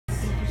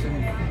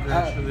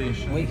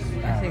Congratulations. Wait.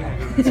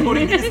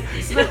 Sorry,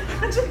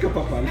 nandiyan ka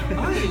pa pala.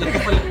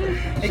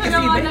 Siya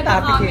naman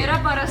nagka-camera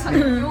para sa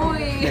iyo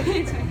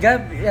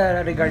Gab,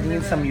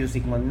 regarding sa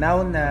music mo,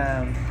 now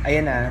na,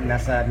 ayan na,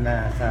 nasa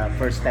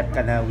first step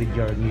ka na with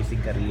your music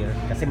career.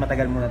 Kasi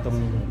matagal mo na itong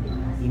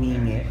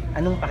iniingi.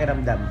 Anong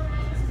pakiramdam?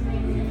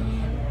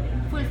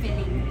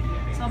 Fulfilling.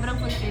 Sobrang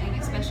fulfilling,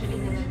 especially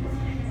na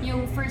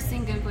yung first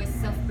single ko is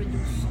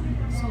self-produced.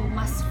 So,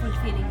 mas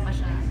fulfilling pa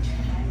siya.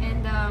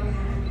 And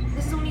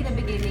this is only the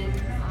beginning.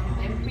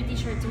 I'm pretty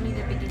sure it's only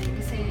the beginning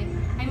kasi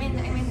I'm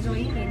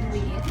enjoying it,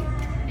 doing it.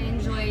 I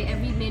enjoy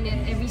every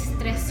minute, every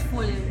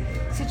stressful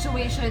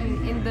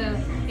situation in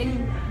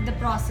the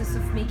process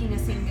of making a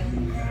single.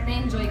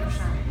 Na-enjoy ko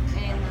siya.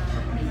 And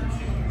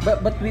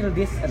But will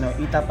this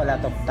eat up a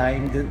lot of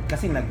time?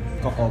 Kasi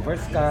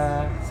nagko-covers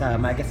ka sa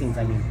magazines,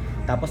 I mean.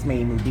 Tapos may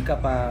movie ka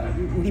pa.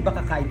 Hindi ba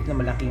kakain na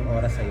malaking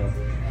oras sa'yo?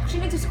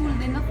 Actually, nag-school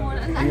din ako.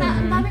 Ang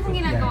dami kong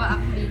ginagawa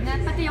actually.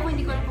 Pati ako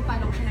hindi ko alam kung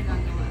paano ko siya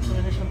nagagawa. So,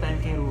 ano siyang time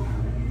kay Ruby?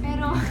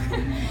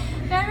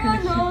 Pero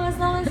as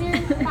long as you're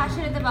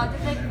passionate about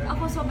it, like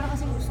ako sobra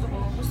kasi gusto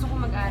ko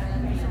mag-aral,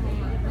 gusto ko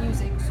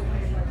mag-music, gusto ko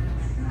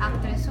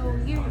actress. So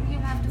you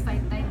have to find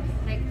time.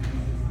 Like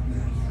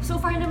so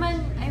far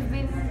naman, I've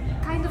been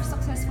kind of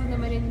successful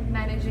naman in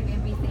managing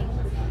everything.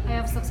 I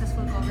have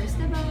successful covers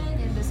naman,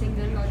 and the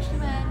single launch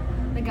naman,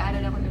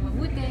 nag-aaral ako ng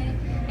mabuti,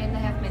 and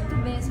I have meant to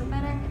be. So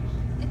parang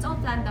it's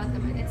all planned out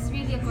naman. It's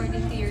really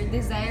according to your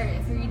desire.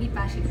 If you're really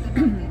passionate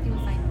about it,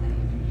 you'll find time.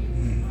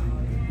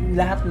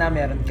 Lahat na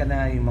meron ka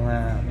na yung mga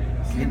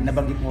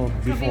nabanggit mo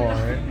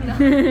before.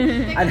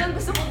 Teka lang,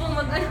 gusto ko pong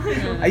mag-ano.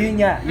 Ayun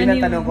nga, yun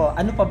ang tanong ko.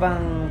 Ano pa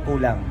bang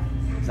kulang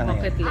sa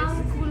ngayon? Bucket list.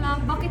 Ang kulang,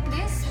 bucket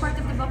list, part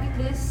of the bucket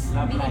list,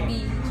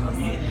 Binibining.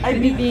 Ay,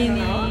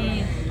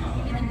 Binibining.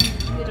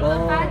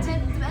 Ang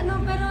pageant,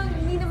 pero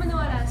hindi naman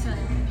nawala sa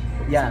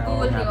Yeah,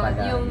 goal oo nga yun,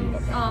 pala. yung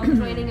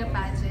joining a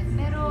pageant.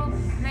 Pero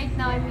right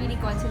now, I'm really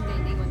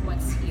concentrating on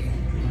what's here.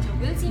 So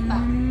we'll see pa.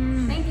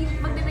 19,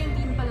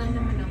 magda-19 pa lang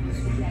naman ako.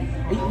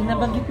 Ay,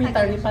 nabanggit mo yung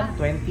target pa?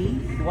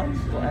 21?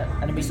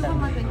 Ano ba Gusto ko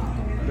yung mga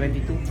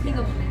 22. 22? Hindi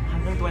ko muna.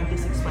 Hanggang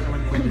 26 pa naman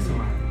pwede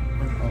sumama.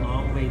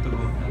 Long way to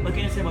go. What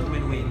can you say about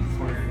Win-Win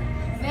for...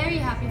 Very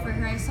happy for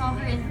her. I saw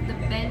her in the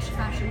bench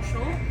fashion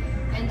show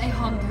and I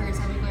hugged her.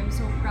 Sabi ko, I'm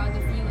so proud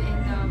of you,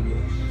 and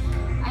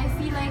I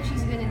feel like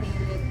she's gonna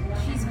nail it.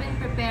 She's been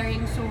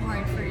preparing so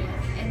hard for it,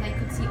 and I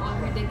could see all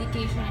her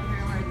dedication and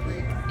her hard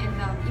work. And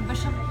iba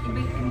yung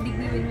hindi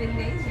ni Win-Win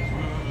din.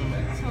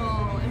 So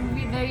I'm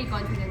very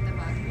confident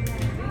about it.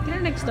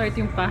 Kailan nag-start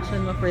yung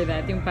passion mo for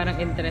that? Yung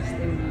parang interest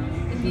in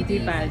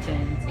beauty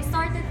pageants? I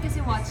started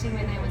kasi watching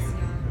when I was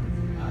young.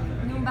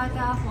 Nung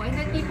bata ako, and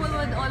then people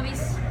would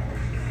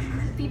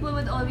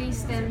always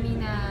tell me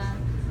na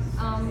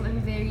I'm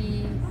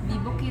very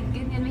bibo kid,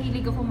 ganyan.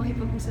 Mahilig ako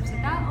makipag-usap sa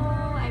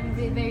tao.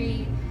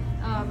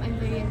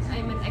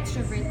 I'm an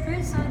extrovert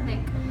person.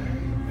 Like,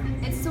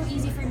 it's so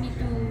easy for me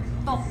to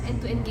talk and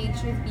to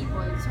engage with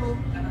people. So,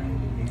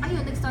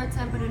 ayun, nag-start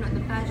sa panonood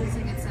ng pageants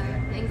hanggang sa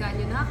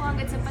naengganyo na ako,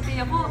 hanggang sa pati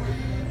ako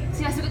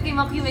sinasagot kay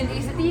mga Q&A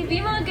sa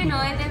TV, mga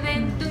ganon. And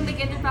then, nung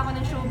nag-enter pa ako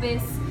ng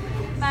showbiz,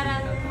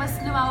 parang mas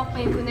lumawak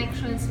pa yung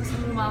connections, mas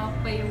lumawak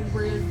pa yung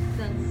world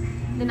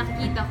na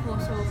nakikita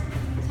ko. So,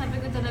 sabi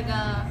ko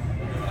talaga,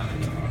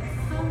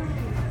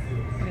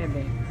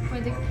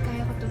 pwede,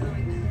 kaya ko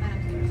tuloy na,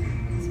 parang gano'n.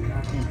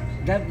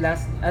 God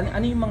bless.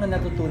 Ano yung mga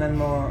natutunan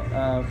mo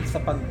sa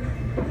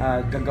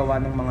gagawa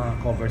ng mga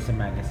covers sa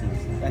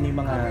magazines? Ano yung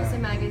mga... Covers sa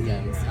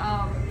magazines,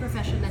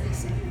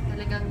 professionalism.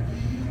 Talagang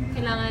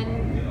kailangan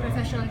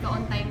professional ka,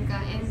 on time ka,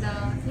 and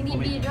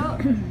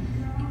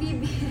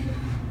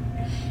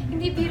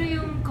hindi biro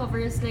yung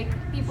covers. Like,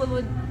 people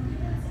would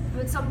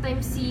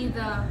sometimes see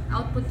the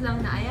output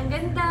lang na ay ang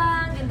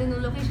ganda ng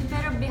location,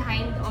 pero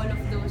behind all of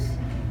those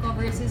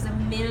covers is a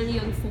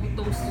million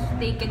photos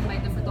taken by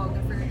the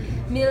photographer,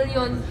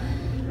 million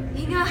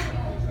hinga,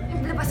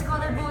 labas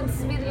collarbones,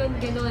 million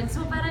ganon.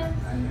 So parang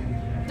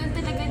doon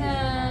talaga na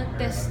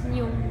test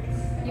yung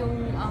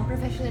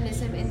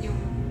professionalism and yung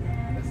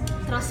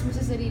trust mo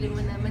sa sarili mo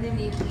na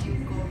mananame mo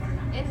yung cover.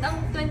 And ang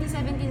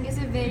 2017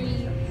 kasi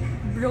very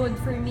broad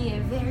for me,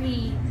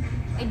 very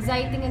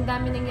exciting. Ang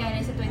dami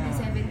nangyari sa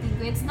 2017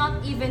 ko. It's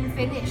not even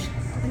finished.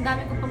 Ang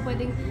dami ko pang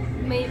pwedeng,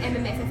 may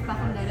MMFF pa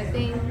akong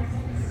darating.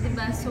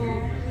 Diba? So,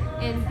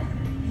 and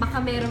baka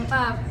meron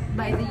pa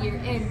by the year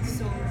end.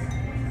 So,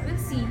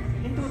 we'll see.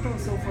 In total,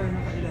 so far,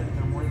 nakailan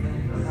ka? More than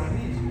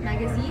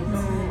Magazines?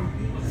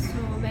 So,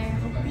 meron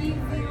akong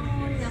preview,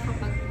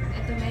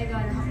 eto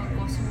mega,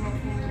 nakapag-Cosmo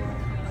ako,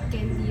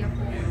 nakapag-Candy ako.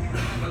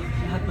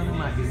 lahat ng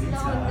magazines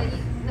sa...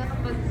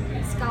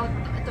 Nakapag-scout,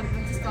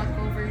 scout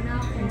cover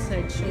na ako.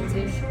 Inside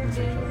showbiz.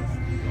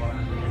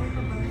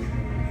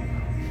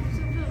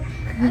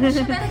 Ano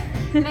siya,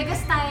 mega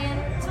style.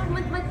 So,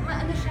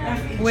 ano siya?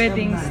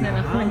 Weddings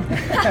na ako.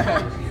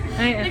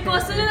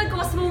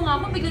 Nag-Cosmo nga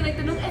ako, biglang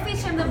nagtanong,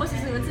 FHM na ba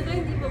susunod? Sabi,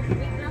 hindi po.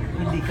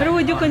 Pero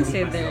would you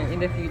consider in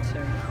the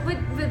future?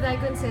 Would I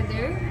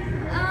consider?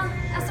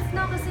 As of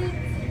now kasi,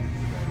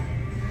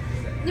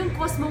 yung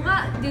Cosmo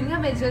nga, din nga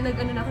medyo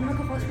nag-ano na ako,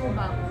 magka-Cosmo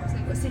ba ako?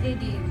 Sabi ko, sige,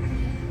 game.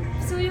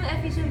 So yung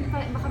efficient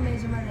baka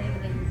medyo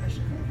malayo-layo pa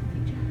siya.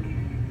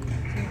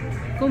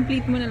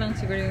 Complete mo na lang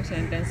siguro yung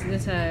sentence dun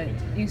sa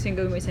yung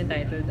single mo is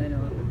entitled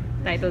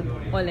titled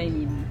All I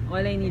Need.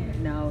 All I Need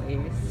Now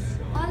is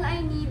All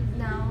I need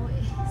now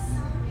is...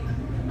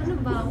 Ano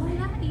ba?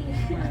 Wala eh.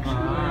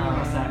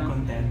 Basta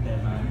contented.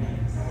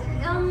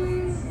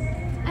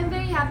 I'm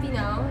very happy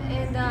now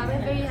and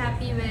I'm very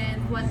happy with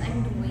what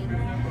I'm doing.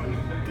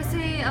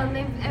 Kasi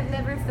I've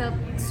never felt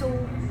so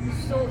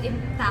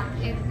intact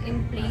and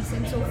in place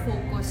and so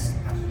focused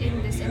in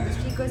this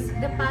industry because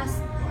the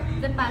past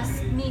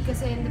me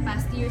kasi in the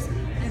past years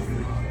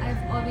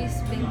I've always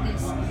been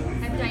this.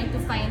 I'm trying to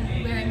find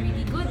where I'm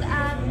really good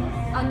at.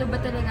 Ano ba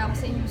talaga ako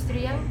sa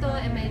industriyang to?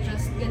 Am I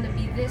just gonna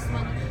be this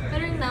one?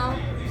 Pero now,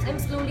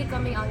 I'm slowly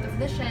coming out of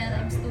the shell.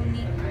 I'm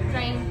slowly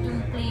trying to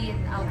play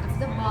it out of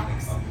the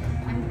box.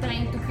 I'm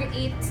trying to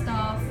create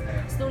stuff.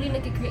 Slowly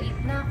nag-create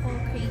na ako,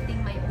 creating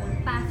my own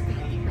path,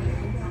 creating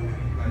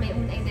my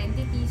own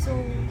identity. So,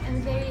 I'm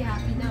very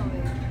happy now.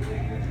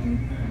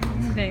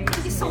 thanks.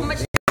 Thank you so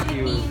much,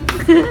 team.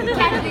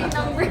 Candidate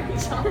number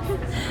job.